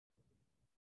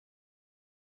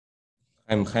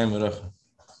I'm Chaim Veracha.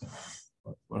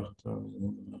 Okay.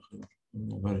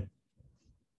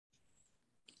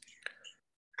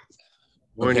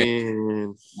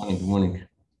 Morning. Good morning.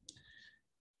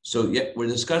 So we're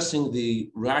discussing the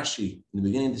Rashi in the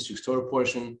beginning of this week's Torah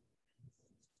portion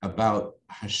about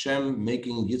Hashem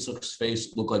making Yitzchak's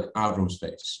face look like Avram's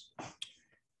face.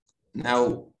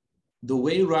 Now, the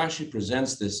way Rashi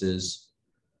presents this is,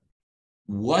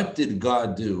 what did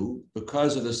God do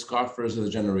because of the scoffers of the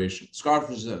generation?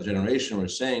 Scoffers of the generation were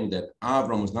saying that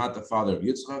Avram was not the father of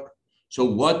Yitzchak. So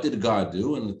what did God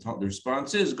do? And the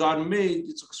response is, God made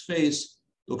Yitzchak's face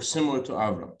look similar to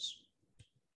Avram's.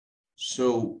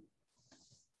 So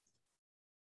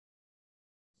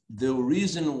the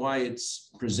reason why it's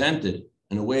presented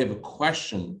in a way of a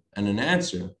question and an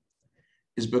answer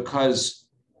is because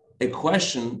a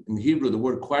question, in Hebrew, the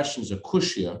word question is a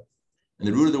kushya, and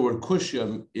the root of the word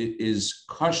kushya is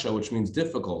kasha, which means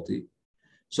difficulty.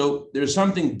 So there's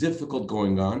something difficult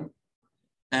going on,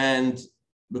 and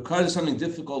because there's something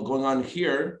difficult going on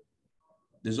here,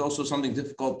 there's also something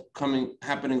difficult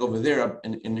happening over there up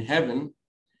in heaven,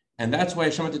 and that's why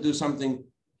Hashem had to do something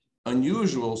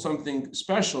unusual, something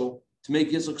special to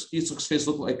make Yitzchak's face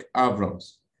look like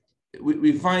Avram's.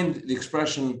 We find the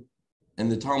expression in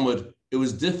the Talmud, it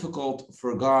was difficult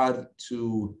for God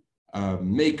to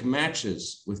make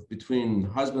matches between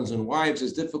husbands and wives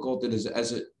as difficult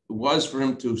as it was for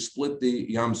him to split the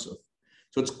Yam Suf.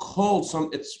 So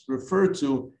it's referred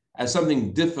to as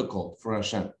something difficult for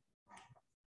Hashem.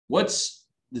 What's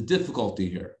the difficulty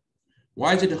here?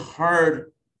 Why is it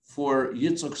hard for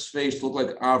Yitzchak's face to look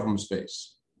like Avram's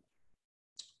face?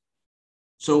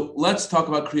 So let's talk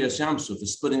about Kriyas Yam Suf, the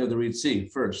splitting of the Reed Sea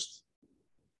first.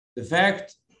 The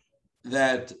fact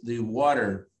that the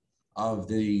water of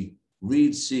the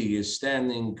Reed Sea is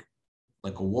standing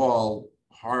like a wall,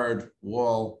 hard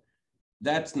wall,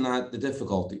 that's not the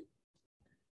difficulty.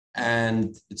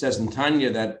 And it says in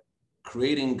Tanya that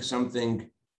creating something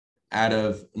out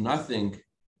of nothing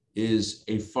is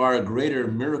a far greater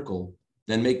miracle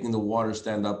than making the water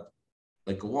stand up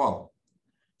like a wall.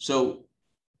 So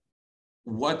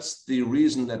what's the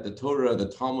reason that the Torah, the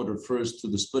Talmud, refers to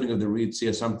the splitting of the Reed Sea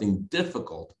as something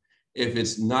difficult if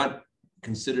it's not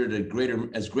considered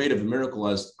as great of a miracle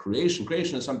as creation?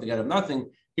 Creation is something out of nothing.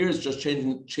 Here it's just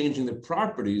changing the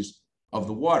properties of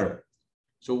the water.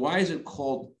 So why is it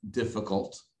called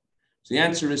difficult? So the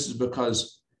answer is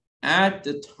because at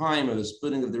the time of the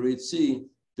splitting of the Reed Sea,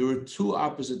 there were two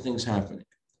opposite things happening.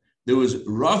 There was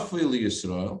Rafi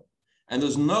Yisrael, and there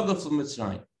was Nagaf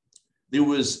Mitzrayim. There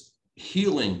was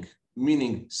healing,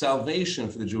 meaning salvation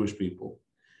for the Jewish people,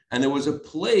 and there was a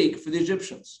plague for the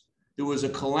Egyptians. There was a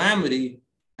calamity,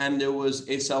 and there was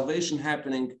a salvation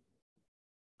happening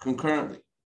concurrently.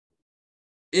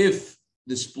 If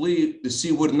the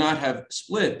sea would not have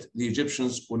split, the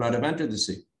Egyptians would not have entered the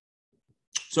sea.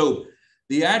 So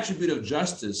the attribute of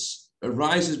justice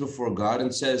arises before God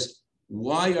and says,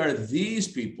 why are these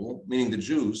people, meaning the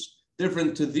Jews,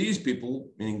 different to these people,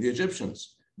 meaning the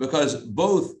Egyptians? Because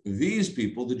both these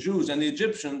people, the Jews and the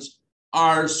Egyptians,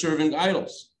 are serving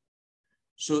idols.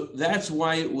 So that's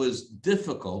why it was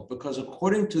difficult, because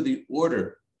according to the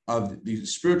order of the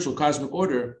spiritual cosmic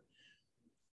order,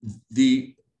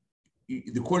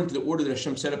 according to the order that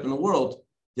Hashem set up in the world,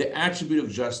 the attribute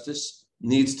of justice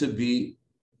needs to be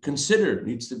considered,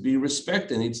 needs to be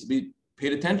respected, needs to be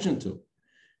paid attention to.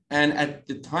 And at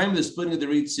the time of the splitting of the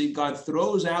Reed Sea, God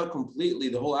throws out completely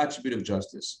the whole attribute of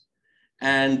justice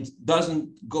and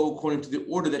doesn't go according to the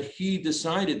order that he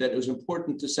decided that it was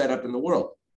important to set up in the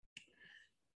world.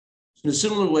 In a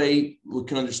similar way, we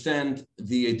can understand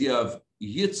the idea of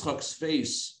Yitzchak's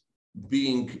face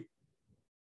being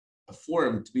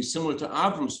formed to be similar to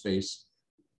Avram's face,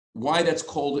 why that's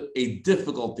called a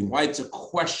difficult thing, why it's a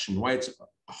question, why it's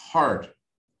hard.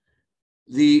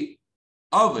 The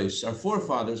Aves, our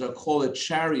forefathers, are called a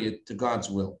chariot to God's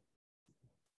will.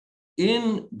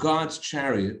 In God's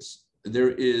chariots, there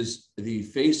is the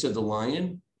face of the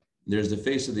lion, there's the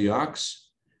face of the ox,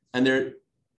 and they're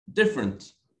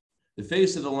different. The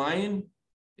face of the lion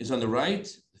is on the right,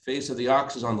 the face of the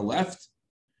ox is on the left.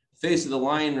 The face of the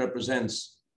lion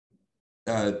represents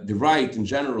the right in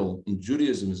general in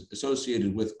Judaism is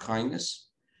associated with kindness,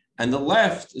 and the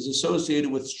left is associated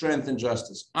with strength and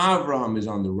justice. Avraham is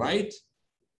on the right,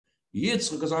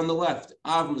 Yitzchak is on the left.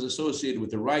 Avram is associated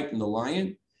with the right and the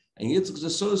lion, and Yitzchak is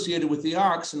associated with the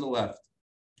ox and the left.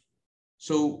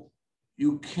 So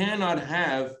you cannot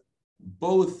have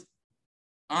both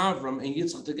Avram and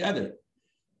Yitzchak together.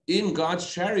 In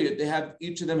God's chariot,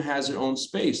 each of them has their own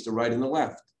space, the right and the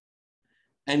left.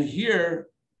 And here,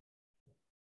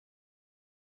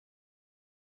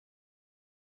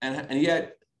 And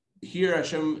yet here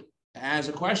Hashem has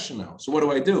a question now. So what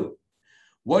do I do?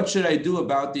 What should I do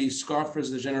about the scoffers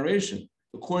of the generation?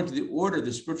 According to the order of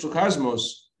the spiritual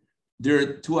cosmos, there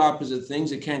are two opposite things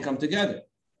that can't come together.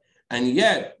 And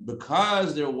yet,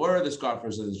 because there were the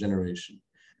scoffers of this generation,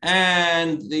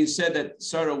 and they said that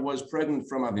Sarah was pregnant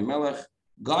from Avimelech,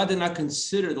 God did not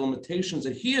consider the limitations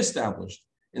that he established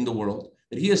in the world,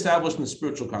 that he established in the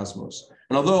spiritual cosmos.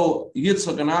 And although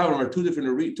Yitzchak and Avram are two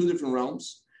different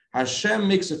realms, Hashem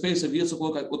makes the face of Yitzchak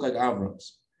look like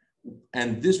Avram's.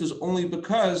 And this was only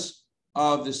because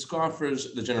of the scoffers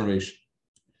of the generation.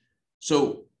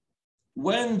 So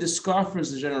when the scoffers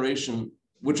of the generation,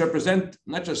 which represent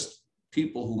not just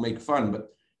people who make fun, but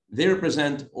they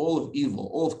represent all of evil,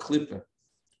 all of Klippa.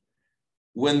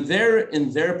 When they're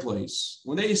in their place,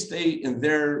 when they stay in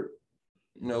their,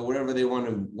 wherever they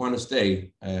want to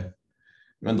stay,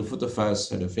 Randall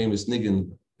Futafas had a famous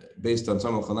niggin based on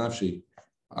Samach Hanafshi.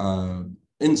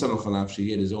 In Samach Hanafshi,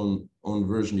 he had his own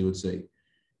version. He would say,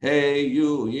 "Hey,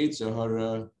 you Yetzer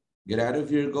Hara, get out of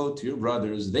here, go to your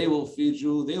brothers. They will feed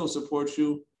you, they will support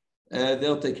you,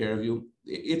 they'll take care of you."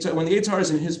 When the Yetzer Hara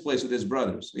is in his place with his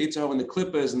brothers, the Yetzer Hara, when the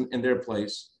Klippa is in their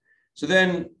place, so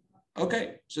then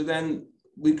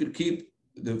we could keep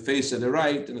the face of the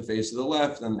right and the face of the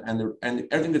left, and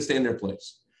everything could stay in their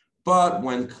place. But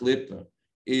when Klippa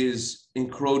is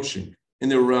encroaching in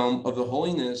the realm of the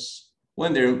holiness,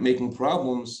 when they're making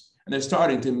problems and they're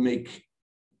starting to make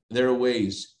their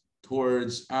ways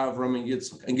towards Avram and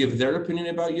Yitzchak and give their opinion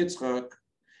about Yitzchak,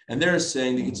 and they're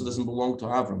saying that Yitzchak doesn't belong to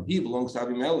Avram, he belongs to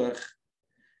Avimelech,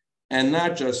 and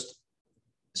not just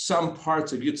some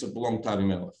parts of Yitzchak belong to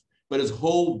Avimelech, but his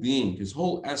whole being, his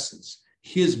whole essence,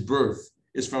 his birth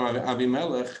is from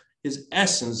Avimelech, his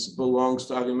essence belongs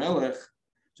to Avimelech.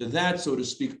 So that, so to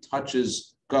speak,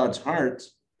 touches God's heart.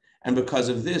 And because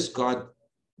of this, God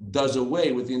does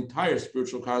away with the entire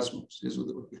spiritual cosmos.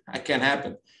 That can't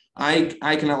happen.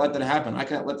 I cannot let that happen. I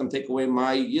cannot let them take away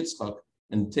my Yitzchak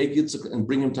and take Yitzchak and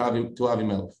bring him to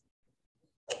Avimelech.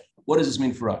 What does this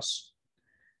mean for us?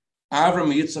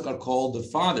 Avram and Yitzchak are called the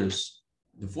fathers,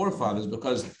 the forefathers,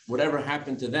 because whatever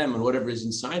happened to them and whatever is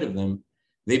inside of them,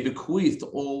 they bequeathed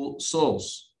all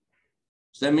souls.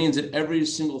 So that means that every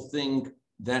single thing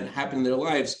that happened in their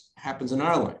lives happens in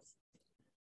our life.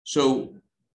 So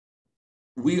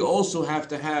we also have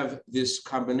to have this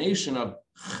combination of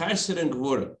chesed and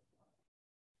gvura.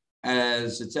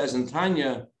 As it says in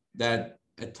Tanya, that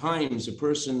at times a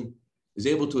person is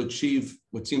able to achieve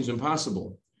what seems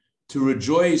impossible, to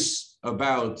rejoice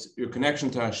about your connection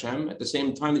to Hashem at the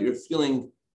same time that you're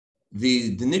feeling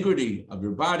the dignity of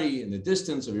your body and the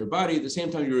distance of your body. At the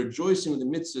same time, you're rejoicing with the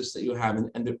mitzvahs that you have.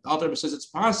 And the Alter Rebbe says it's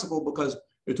possible because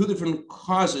there are two different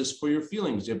causes for your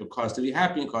feelings. You have a cause to be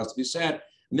happy and a cause to be sad.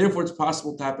 And therefore, it's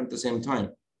possible to happen at the same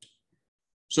time.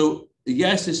 So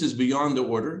yes, this is beyond the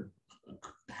order.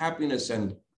 Happiness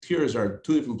and tears are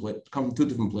come from two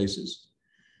different places.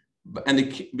 And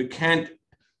they can't,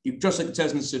 just like it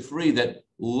says in the Sifri, that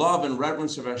love and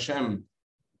reverence of Hashem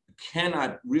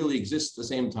cannot really exist at the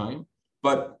same time.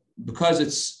 But because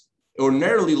it's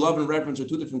ordinarily love and reverence are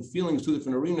two different feelings, two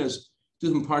different arenas, two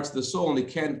different parts of the soul, and they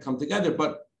can't come together.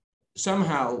 But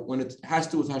somehow, when it has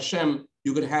to do with Hashem,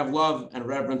 you could have love and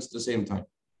reverence at the same time.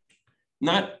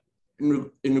 Not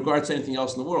in regards to anything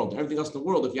else in the world. Everything else in the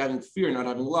world, if you're having fear, not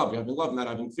having love, you're having love, not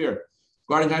having fear.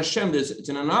 Regarding Hashem, it's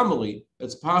an anomaly.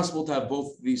 It's possible to have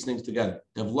both these things together,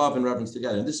 to have love and reverence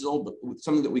together. And this is all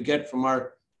something that we get from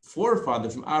our forefather,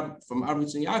 from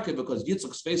Avraham and Yaakov, because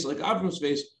Yitzchak's face, like Avram's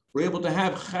face, we're able to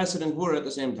have chesed and gvura at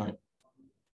the same time.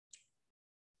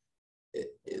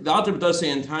 The Alter does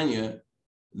say in Tanya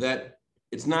that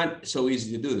it's not so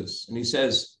easy to do this. And he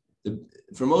says that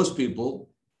for most people,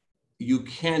 you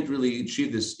can't really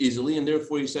achieve this easily. And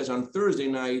therefore, he says on Thursday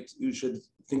night, you should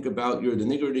think about your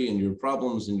dignity and your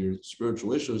problems and your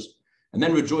spiritual issues, and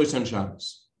then rejoice on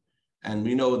Shabbos. And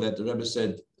we know that the Rebbe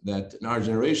said that in our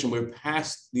generation, we're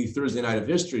past the Thursday night of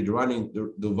history,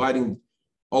 dividing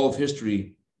all of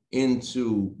history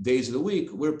into days of the week.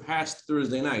 We're past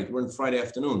Thursday night. We're in Friday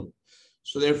afternoon.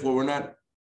 So therefore, we're not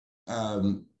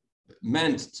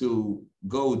meant to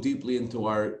go deeply into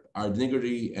our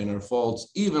dignity and our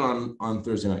faults, even on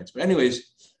Thursday nights. But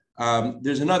anyways,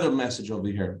 there's another message over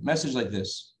here, message like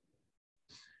this.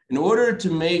 In order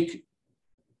to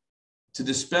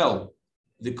dispel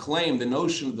the claim, the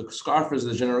notion of the scoffers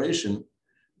of the generation,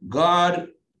 God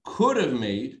could have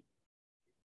made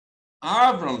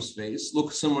Avram's face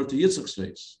look similar to Yitzchak's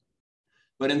face.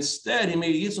 But instead, he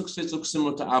made Yitzchak's face look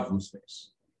similar to Avram's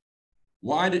face.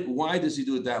 Why does he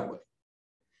do it that way?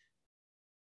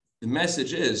 the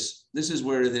message is, this is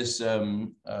where this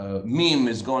meme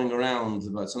is going around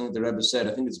about something the Rebbe said.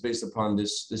 I think it's based upon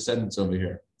this sentence over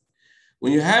here.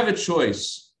 When you have a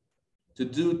choice to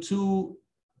do two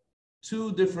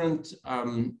different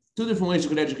ways you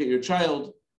could educate your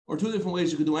child, or two different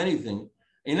ways you could do anything,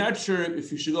 and you're not sure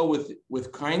if you should go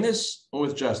with kindness or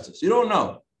with justice. You don't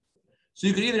know. So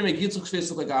you could either make Yitzchak's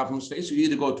face look like Avram's face, you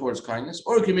either go towards kindness,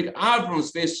 or you can make Avram's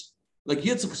face like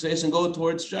Yitzchak's face and go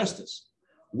towards justice.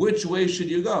 Which way should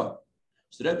you go?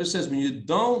 So the Rebbe says, when you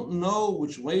don't know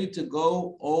which way to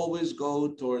go, always go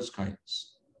towards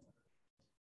kindness.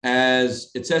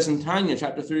 As it says in Tanya,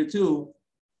 chapter 32,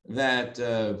 that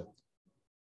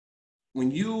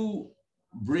when you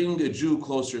bring a Jew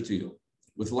closer to you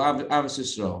with Avos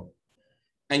Yisrael,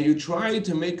 and you try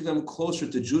to make them closer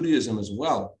to Judaism as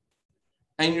well,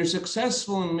 and you're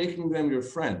successful in making them your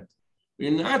friend, but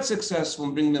you're not successful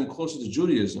in bringing them closer to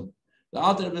Judaism, the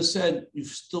Alter Rebbe said, you've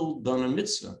still done a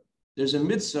mitzvah. There's a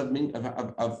mitzvah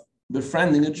of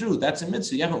befriending a Jew. That's a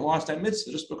mitzvah. You haven't lost that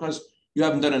mitzvah. Just because you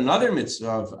haven't done another mitzvah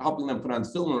of helping them put on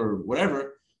film or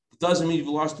whatever, it doesn't mean you've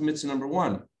lost the mitzvah number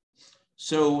one.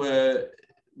 So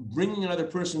bringing another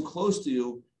person close to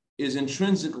you is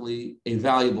intrinsically a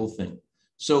valuable thing.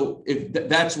 So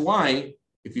that's why,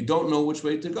 if you don't know which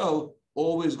way to go,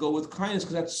 always go with kindness,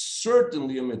 because that's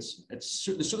certainly a mitzvah.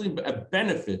 There's certainly a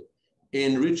benefit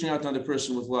in reaching out to another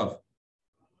person with love.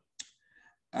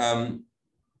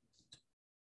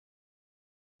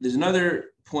 There's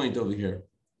another point over here,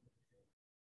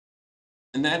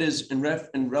 and that is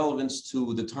in relevance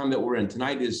to the time that we're in.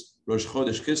 Tonight is Rosh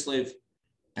Chodesh Kislev,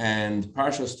 and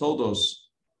Parshas Toldos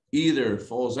either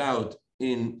falls out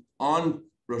on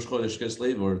Rosh Chodesh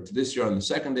Kislev, or to this year on the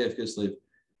second day of Kislev.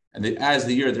 And as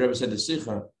the year the Rebbe said the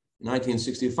Sikha, in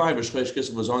 1965, Rosh Chodesh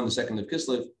Kislev was on the second of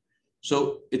Kislev.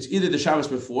 So it's either the Shabbos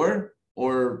before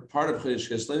or part of Chodesh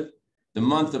Kislev, the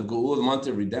month of Geula, the month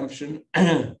of redemption,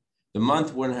 the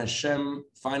month when Hashem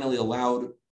finally allowed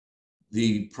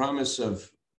the promise of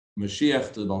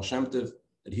Mashiach to the Baal Shem Tov,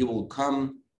 that he will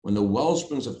come when the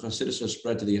wellsprings of Chassidus are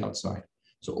spread to the outside.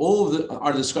 So all of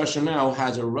our discussion now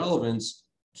has a relevance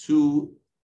to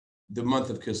the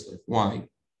month of Kislev. Why?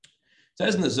 It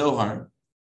says in the Zohar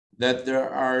that there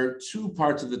are two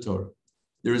parts of the Torah.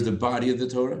 There is the body of the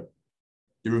Torah,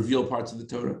 the revealed parts of the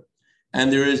Torah,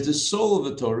 and there is the soul of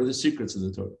the Torah, the secrets of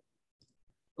the Torah.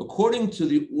 According to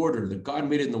the order that God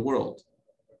made in the world,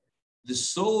 the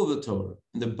soul of the Torah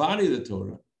and the body of the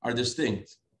Torah are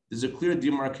distinct. There's a clear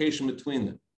demarcation between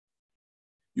them.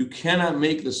 You cannot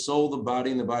make the soul the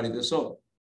body and the body the soul.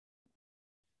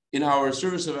 In our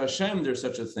service of Hashem, there's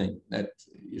such a thing, that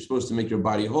you're supposed to make your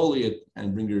body holy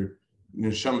and bring your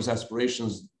Neshama's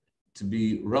aspirations to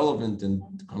be relevant and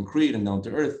concrete and down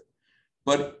to earth.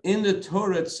 But in the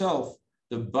Torah itself,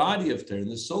 the body of Torah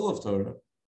and the soul of Torah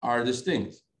are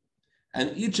distinct.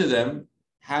 And each of them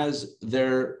has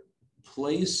their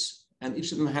place, and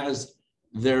each of them has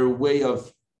their way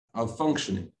of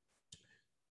functioning.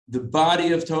 The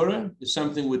body of Torah is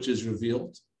something which is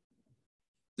revealed.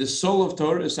 The soul of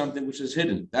Torah is something which is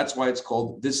hidden. That's why it's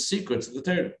called the secrets of the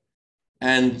Torah.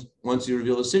 And once you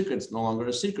reveal a secret, it's no longer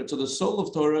a secret. So the soul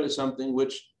of Torah is something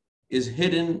which is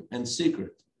hidden and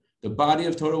secret. The body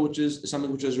of Torah, which is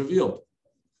something which is revealed.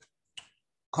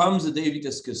 Comes the day of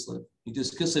Yitas Kislev.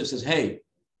 Yitas Kislev says, hey,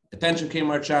 attention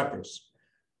Kmart shoppers.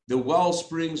 The well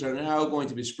springs are now going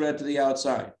to be spread to the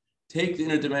outside. Take the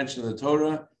inner dimension of the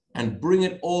Torah and bring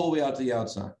it all the way out to the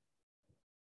outside.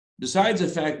 Besides the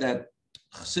fact that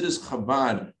Chassidus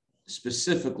Chabad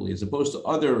specifically, as opposed to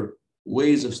other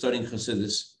ways of studying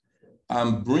Chassidus,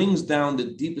 brings down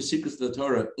the deepest secrets of the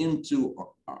Torah into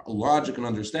logic and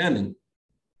understanding.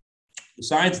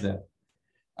 Besides that,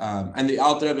 and the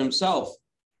Alter Rebbe himself,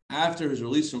 after his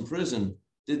release from prison,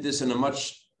 did this on an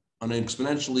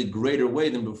exponentially greater way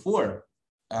than before.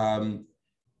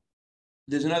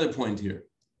 There's another point here,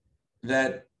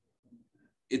 that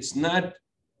it's not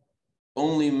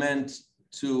only meant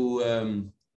to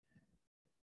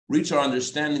reach our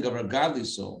understanding of our godly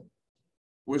soul.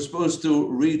 We're supposed to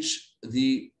reach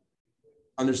the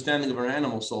understanding of our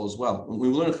animal soul as well. When we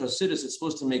learn Chassidus, it's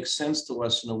supposed to make sense to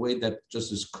us in a way that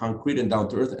just is concrete and down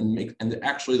to earth, and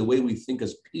actually the way we think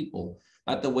as people,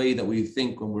 not the way that we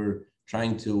think when we're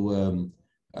trying to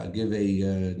give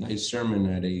a nice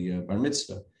sermon at a bar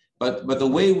mitzvah. But the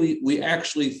way we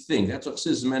actually think, that's what Chassidus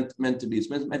is meant to be. It's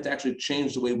meant to actually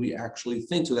change the way we actually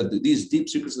think, so that these deep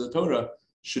secrets of the Torah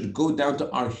should go down to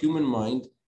our human mind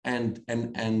and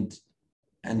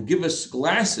give us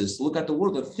glasses to look at the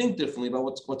world and think differently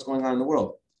about what's going on in the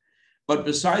world. But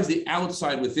besides the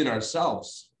outside within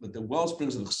ourselves, that the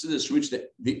wellsprings of Chassidus reach the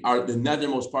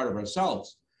nethermost part of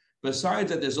ourselves,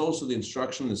 Besides that, there's also the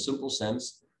instruction in the simple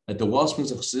sense that the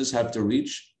wellsprings of Chassidus have to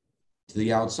reach to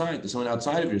the outside, to someone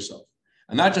outside of yourself.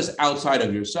 And not just outside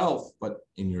of yourself, but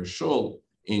in your shul,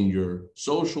 in your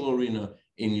social arena,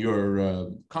 in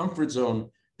your comfort zone.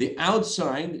 The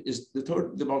outside is the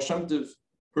Baal Shem Tov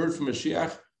heard from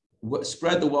Mashiach,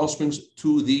 spread the wellsprings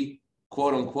to the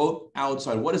quote unquote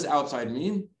outside. What does outside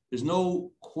mean? There's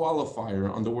no qualifier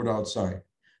on the word outside.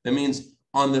 That means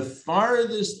on the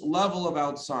farthest level of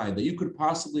outside that you could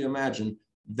possibly imagine,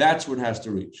 that's where it has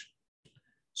to reach.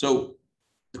 So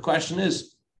the question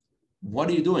is, what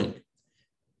are you doing?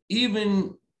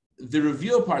 Even the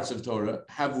revealed parts of Torah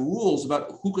have rules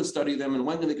about who could study them and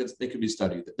when they could be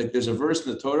studied. Like there's a verse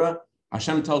in the Torah,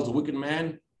 Hashem tells the wicked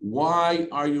man, why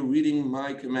are you reading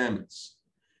my commandments?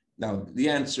 Now, the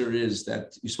answer is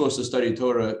that you're supposed to study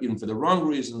Torah even for the wrong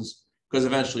reasons, because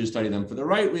eventually you study them for the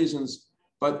right reasons.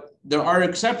 But there are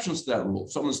exceptions to that rule.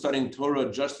 If someone's studying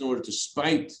Torah just in order to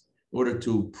spite, in order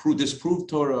to disprove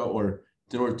Torah, or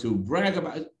in order to brag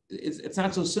about it, it's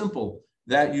not so simple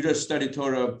that you just study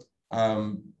Torah.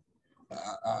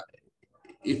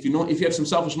 If you have some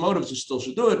selfish motives, you still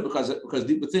should do it because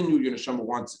deep within you, your neshama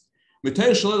wants it. It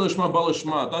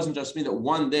doesn't just mean that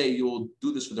one day you will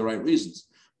do this for the right reasons.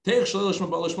 Means,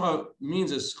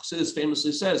 as Chassidus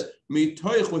famously says,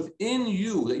 within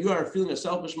you, that you are feeling a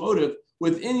selfish motive,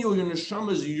 within you, your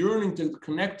neshama is yearning to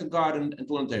connect to God and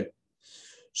to learn Torah.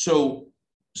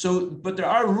 But there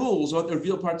are rules about the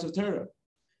revealed parts of Torah,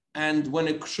 and when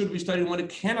it should be studied and when it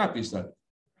cannot be studied.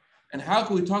 And how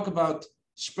can we talk about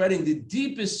spreading the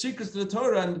deepest secrets of the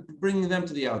Torah and bringing them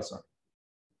to the outside?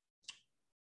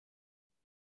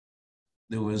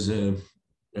 There was a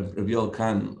Rabbi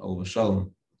Khan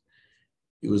al-Shalom.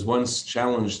 He was once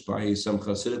challenged by some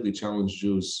Hasidically challenged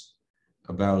Jews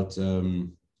about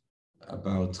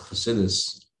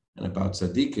Hasidus and about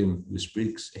Tzaddikim, who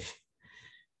speaks.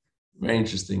 Very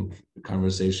interesting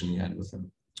conversation he had with him.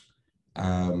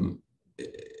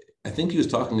 I think he was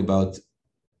talking about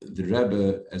the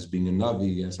Rebbe as being a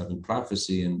Navi, as having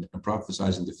prophecy and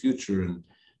prophesizing the future,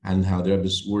 and how the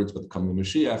Rebbe's words about the coming of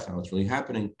Mashiach, how it's really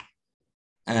happening.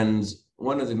 And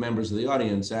one of the members of the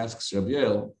audience asks Rabbi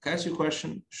Yoel, can I ask you a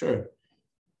question? Sure.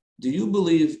 Do you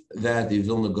believe that the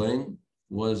Vilna Gaon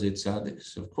was a tzaddik?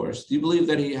 So of course. Do you believe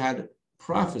that he had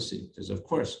prophecy? He says, of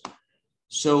course.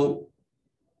 So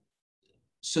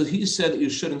he said that you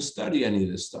shouldn't study any of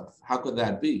this stuff. How could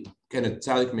that be? Can a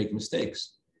tzaddik make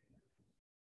mistakes?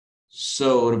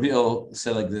 So Rabbi Yoel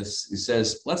said like this. He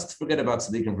says, let's forget about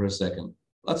tzaddikim for a second.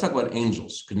 Let's talk about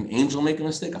angels. Could an angel make a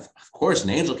mistake? Of course, an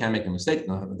angel can't make a mistake.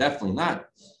 No, definitely not.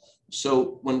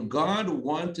 So when God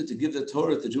wanted to give the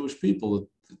Torah to the Jewish people,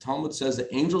 the Talmud says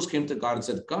that angels came to God and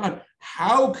said, God,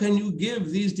 how can you give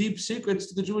these deep secrets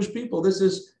to the Jewish people? This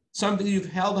is something you've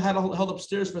held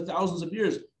upstairs for thousands of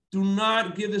years. Do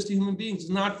not give this to human beings.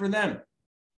 It's not for them.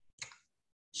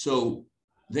 So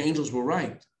the angels were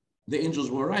right. The angels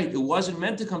were right. It wasn't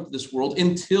meant to come to this world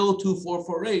until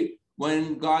 2448,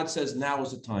 when God says, now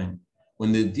is the time,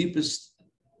 when the deepest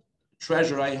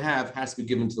treasure I have has to be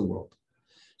given to the world.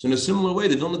 So in a similar way,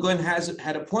 the Vilna Gaon has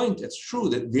had a point. It's true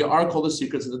that they are called the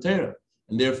secrets of the Torah,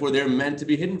 and therefore they're meant to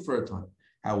be hidden for a time.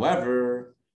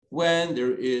 However, when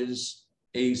there is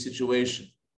a situation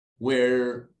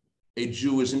where a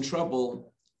Jew is in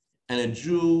trouble, and a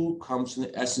Jew comes from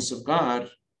the essence of God,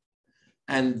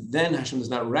 and then Hashem does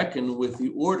not reckon with the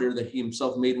order that he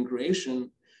himself made in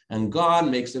creation, and God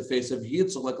makes the face of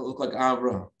Yitzchak look like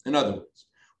Abraham. In other words,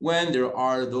 when there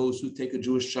are those who take a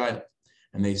Jewish child,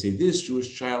 and they say, this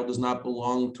Jewish child does not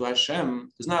belong to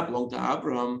Hashem, does not belong to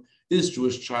Abraham, this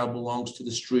Jewish child belongs to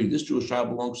the street, this Jewish child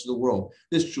belongs to the world,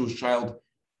 this Jewish child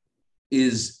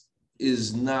is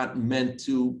not meant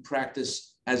to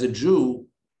practice as a Jew.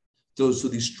 So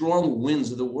these strong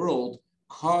winds of the world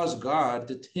cause God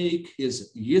to take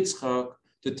his Yitzchak,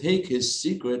 to take his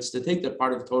secrets, to take the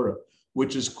part of Torah,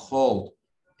 which is called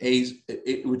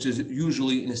which is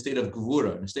usually in a state of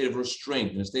gevura, in a state of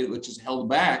restraint, in a state which is held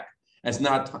back, and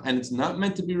it's not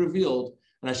meant to be revealed.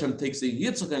 And Hashem takes the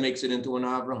Yitzchak and makes it into an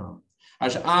Abraham.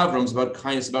 Abraham is about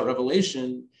kindness, about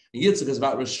revelation, and Yitzchak is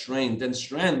about restraint and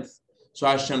strength. So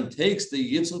Hashem takes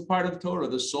the Yitzchak part of Torah,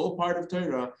 the soul part of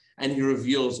Torah, and he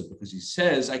reveals it, because he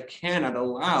says, I cannot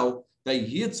allow that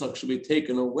Yitzchak should be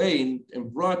taken away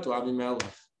and brought to Abimelech.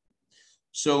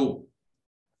 So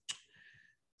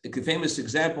the famous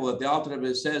example that the Alter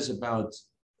Rebbe says about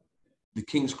the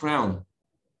king's crown,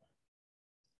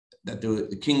 that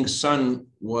the king's son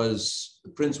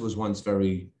the prince was once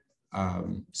very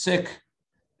sick,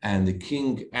 and the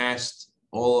king asked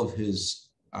all of his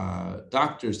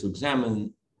doctors to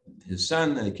examine his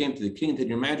son, and they came to the king and said,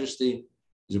 Your Majesty,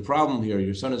 there's a problem here.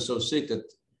 Your son is so sick that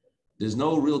there's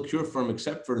no real cure for him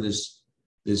except for this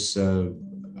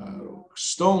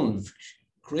stone,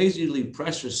 crazily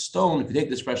precious stone. If you take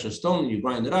this precious stone and you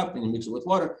grind it up and you mix it with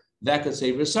water, that could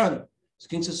save your son. The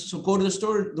king says, so go to the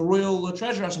store, the royal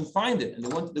treasure house, and find it. And they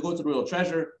go to the royal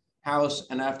treasure house,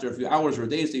 and after a few hours or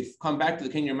days, they come back to the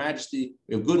king, your majesty.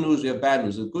 We have good news, we have bad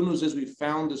news. The good news is we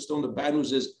found the stone. The bad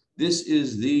news is this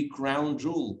is the crown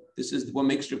jewel. This is what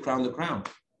makes your crown the crown.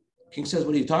 The king says,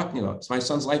 what are you talking about? My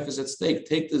son's life is at stake.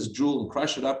 Take this jewel and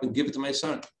crush it up and give it to my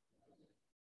son.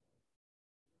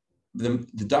 The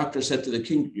doctor said to the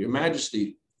king, your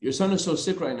majesty, your son is so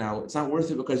sick right now, it's not worth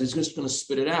it because he's just going to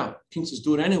spit it out. The king says,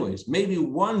 do it anyways. Maybe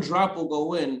one drop will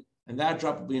go in, and that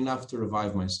drop will be enough to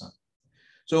revive my son.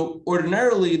 So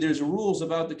ordinarily, there's rules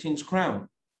about the king's crown.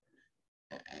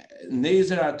 There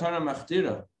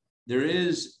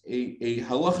is a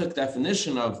halachic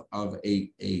definition of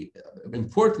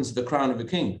importance of the crown of a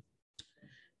king.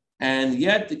 And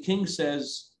yet the king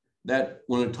says that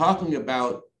when we're talking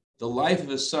about the life of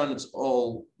his son, it's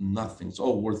all nothing. It's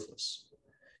all worthless.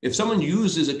 If someone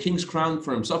uses a king's crown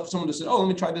for himself, someone to say, oh, let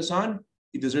me try this on,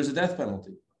 he deserves a death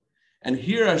penalty. And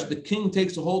here, as the king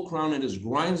takes the whole crown and just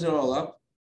grinds it all up,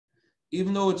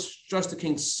 even though it's just the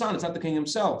king's son, it's not the king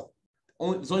himself.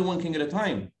 There's only one king at a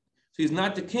time. So he's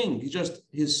not the king, he's just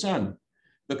his son.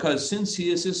 Because since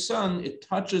he is his son, it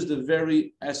touches the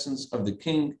very essence of the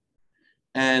king,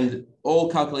 and all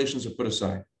calculations are put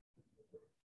aside.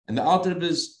 And the Alter Rebbe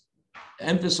is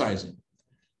emphasizing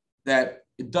that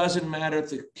it doesn't matter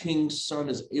if the king's son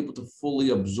is able to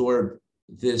fully absorb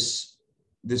this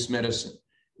medicine.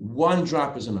 One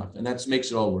drop is enough, and that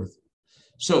makes it all worth it.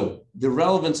 So the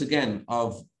relevance, again,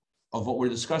 of what we're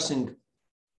discussing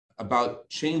about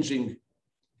changing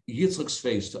Yitzchak's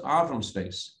face to Avram's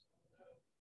face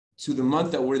to the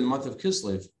month that we're in, the month of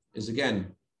Kislev, is,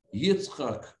 again,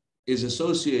 Yitzchak is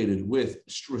associated with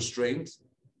restraint,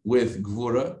 with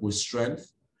gvura, with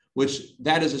strength, which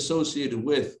that is associated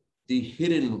with the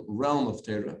hidden realm of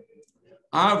Torah.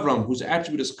 Avram, whose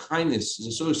attribute is kindness, is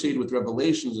associated with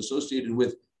revelation, is associated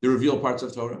with the revealed parts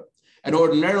of Torah. And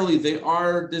ordinarily they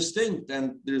are distinct,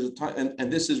 and there's a time,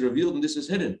 and this is revealed and this is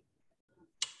hidden.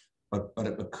 But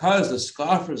because the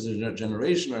scoffers of the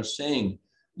generation are saying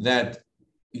that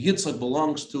Yitzchak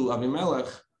belongs to Avimelech,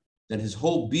 that his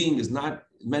whole being is not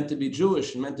meant to be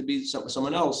Jewish and meant to be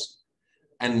someone else,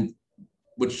 and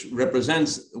which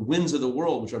represents winds of the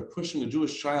world, which are pushing a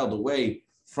Jewish child away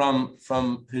from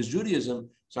his Judaism.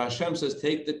 So Hashem says,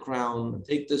 take the crown,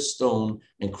 take this stone,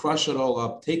 and crush it all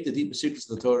up, take the deepest secrets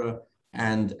of the Torah,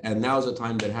 and now is the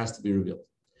time that it has to be revealed.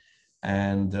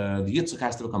 And the Yitzchak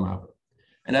has to become Avram.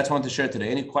 And that's what I want to share today.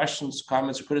 Any questions,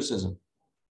 comments, or criticism?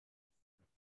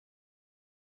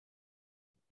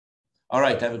 All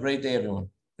right, have a great day,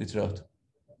 everyone. Litzrot.